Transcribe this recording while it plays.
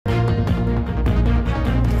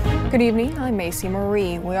Good evening, I'm Macy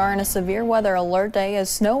Marie. We are in a severe weather alert day as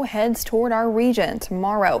snow heads toward our region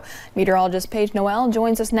tomorrow. Meteorologist Paige Noel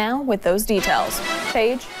joins us now with those details.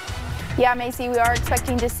 Paige? Yeah, Macy, we are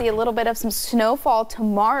expecting to see a little bit of some snowfall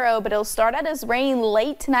tomorrow, but it'll start out as rain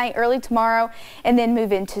late tonight, early tomorrow, and then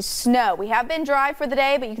move into snow. We have been dry for the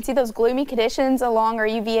day, but you can see those gloomy conditions along our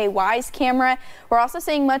UVA WISE camera. We're also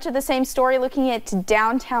seeing much of the same story looking at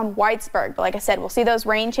downtown Whitesburg. But like I said, we'll see those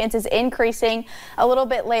rain chances increasing a little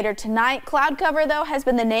bit later tonight. Cloud cover, though, has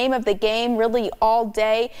been the name of the game really all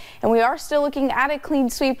day, and we are still looking at a clean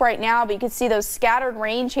sweep right now, but you can see those scattered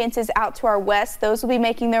rain chances out to our west. Those will be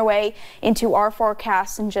making their way into our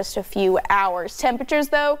forecast in just a few hours. Temperatures,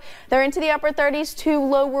 though, they're into the upper 30s to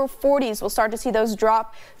lower 40s. We'll start to see those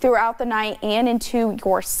drop throughout the night and into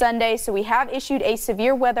your Sunday. So we have issued a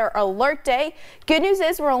severe weather alert day. Good news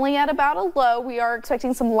is we're only at about a low. We are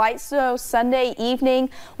expecting some light snow Sunday evening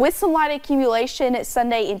with some light accumulation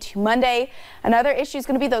Sunday into Monday. Another issue is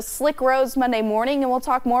going to be those slick roads Monday morning, and we'll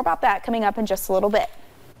talk more about that coming up in just a little bit.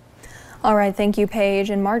 All right, thank you,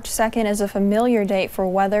 Paige. And March 2nd is a familiar date for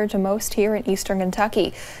weather to most here in eastern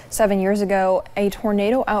Kentucky. 7 years ago, a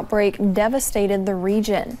tornado outbreak devastated the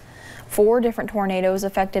region. 4 different tornadoes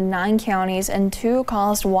affected 9 counties and 2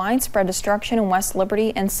 caused widespread destruction in West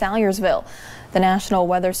Liberty and Salyersville. The National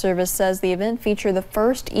Weather Service says the event featured the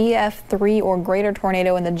first EF3 or greater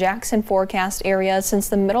tornado in the Jackson forecast area since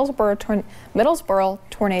the Middlesboro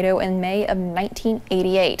tornado in May of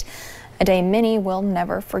 1988. A day many will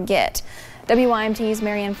never forget. WYMT's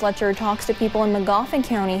Marianne Fletcher talks to people in Magoffin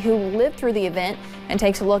County who lived through the event and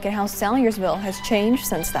takes a look at how Salyersville has changed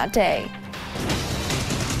since that day.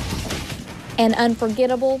 An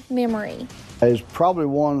unforgettable memory. It's probably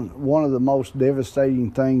one of the most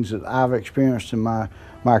devastating things that I've experienced in my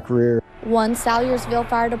career. One Salyersville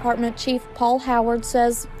Fire Department Chief Paul Howard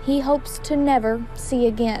says he hopes to never see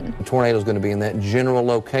again. The tornado is going to be in that general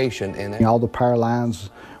location. And all the power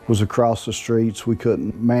lines was across the streets. We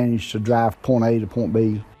couldn't manage to drive point A to point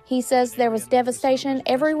B. He says there was devastation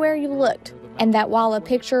everywhere you looked, and that while a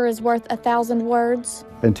picture is worth 1,000 words,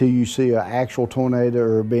 until you see an actual tornado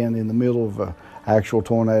or being in the middle of an actual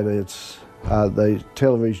tornado, it's the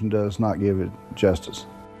television does not give it justice.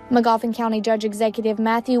 Magoffin County Judge Executive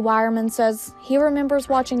Matthew Wireman says he remembers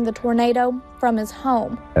watching the tornado from his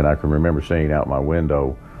home. And I can remember seeing out my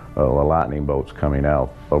window lightning bolts coming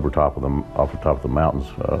out off the top of the mountains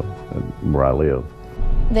where I live.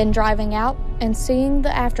 Then driving out and seeing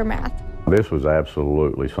the aftermath. This was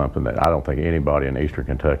absolutely something that I don't think anybody in eastern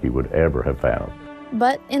Kentucky would ever have found.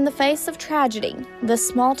 But in the face of tragedy, this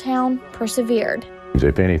small town persevered.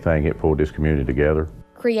 If anything, it pulled this community together,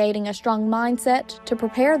 creating a strong mindset to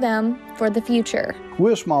prepare them for the future.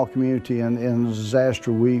 We're a small community, and in a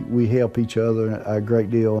disaster, we help each other a great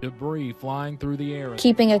deal. Debris flying through the air.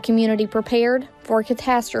 Keeping a community prepared for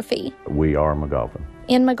catastrophe. We are Magoffin.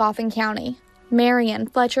 In Magoffin County, Marianne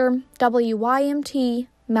Fletcher, WYMT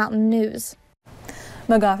Mountain News.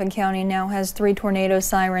 Magoffin County now has 3 tornado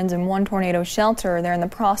sirens and 1 tornado shelter. They're in the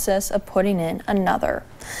process of putting in another.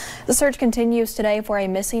 The search continues today for a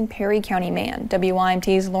missing Perry County man.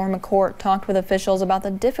 WYMT's Lauren McCourt talked with officials about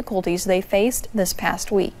the difficulties they faced this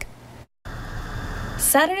past week.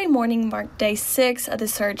 Saturday morning marked day 6 of the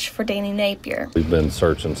search for Danny Napier. We've been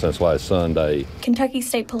searching since last Sunday. Kentucky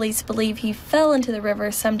State Police believe he fell into the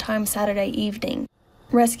river sometime Saturday evening.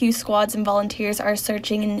 Rescue squads and volunteers are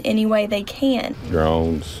searching in any way they can.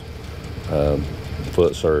 Drones,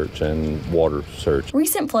 foot search, and water search.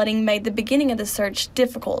 Recent flooding made the beginning of the search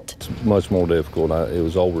difficult. It's much more difficult. It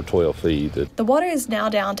was over 12 feet. The water is now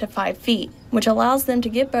down to 5 feet, which allows them to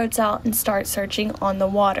get boats out and start searching on the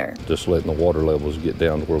water. Just letting the water levels get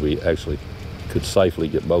down to where we actually could safely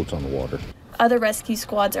get boats on the water. Other rescue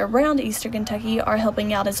squads around eastern Kentucky are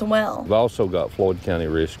helping out as well. We've also got Floyd County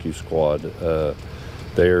Rescue Squad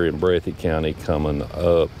there in Breathitt County coming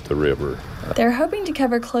up the river. They're hoping to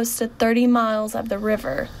cover close to 30 miles of the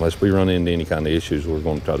river. Unless we run into any kind of issues, we're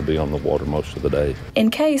going to try to be on the water most of the day.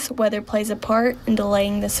 In case weather plays a part in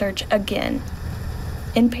delaying the search again.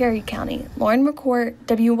 In Perry County, Lauren McCourt,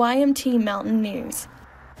 WYMT Mountain News.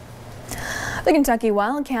 The Kentucky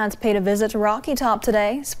Wildcats paid a visit to Rocky Top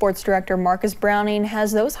today. Sports Director Marcus Browning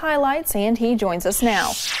has those highlights, and he joins us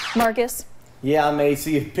now. Marcus. Yeah,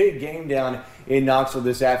 Macy, a big game down in Knoxville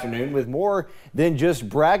this afternoon with more than just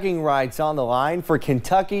bragging rights on the line for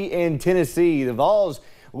Kentucky and Tennessee. The Vols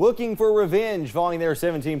looking for revenge following their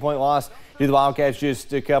 17-point loss to the Wildcats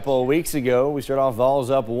just a couple of weeks ago. We start off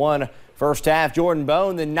Vols up 1 first half. Jordan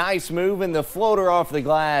Bone, the nice move and the floater off the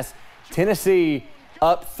glass. Tennessee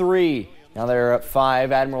up 3. Now they're up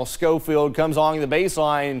 5. Admiral Schofield comes along the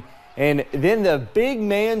baseline And then the big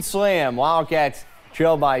man slam. Wildcats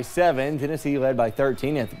trailed by 7. Tennessee led by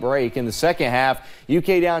 13 at the break. In the second half,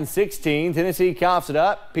 UK down 16. Tennessee coughs it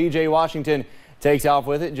up. P.J. Washington takes off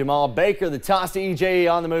with it. Jamal Baker, the toss to E.J.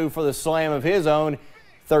 on the move for the slam of his own.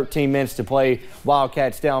 13 minutes to play.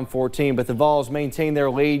 Wildcats down 14, but the Vols maintain their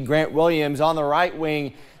lead. Grant Williams on the right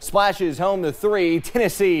wing splashes home the 3.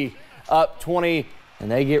 Tennessee up 20, and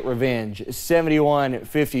they get revenge.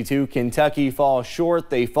 71-52. Kentucky falls short.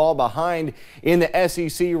 They fall behind in the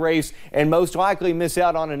SEC race and most likely miss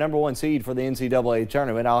out on a #1 seed for the NCAA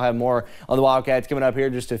tournament. I'll have more on the Wildcats coming up here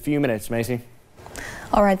in just a few minutes. Macy.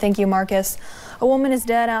 All right, thank you, Marcus. A woman is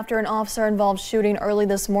dead after an officer-involved shooting early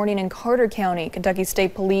this morning in Carter County. Kentucky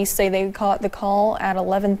State Police say they caught the call at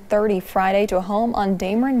 11:30 Friday to a home on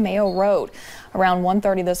Dameron Mayo Road. Around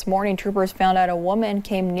 1:30 this morning, troopers found out a woman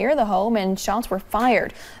came near the home and shots were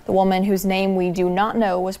fired. The woman, whose name we do not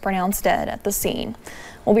know, was pronounced dead at the scene.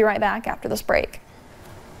 We'll be right back after this break.